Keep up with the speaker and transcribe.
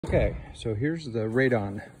Okay, so here's the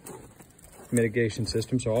radon mitigation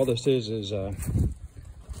system. So all this is a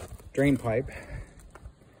drain pipe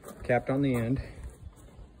capped on the end.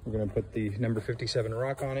 We're gonna put the number 57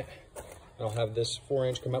 rock on it. I'll have this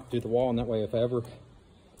 4-inch come up through the wall, and that way if I ever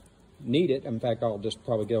need it, in fact, I'll just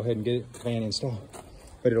probably go ahead and get it fan installed.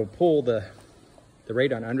 But it'll pull the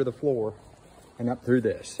radon under the floor and up through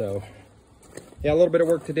this. So yeah, a little bit of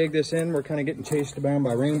work to dig this in. We're kind of getting chased around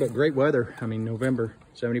by rain, but great weather. I mean, November,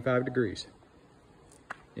 75 degrees.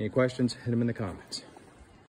 Any questions, hit them in the comments.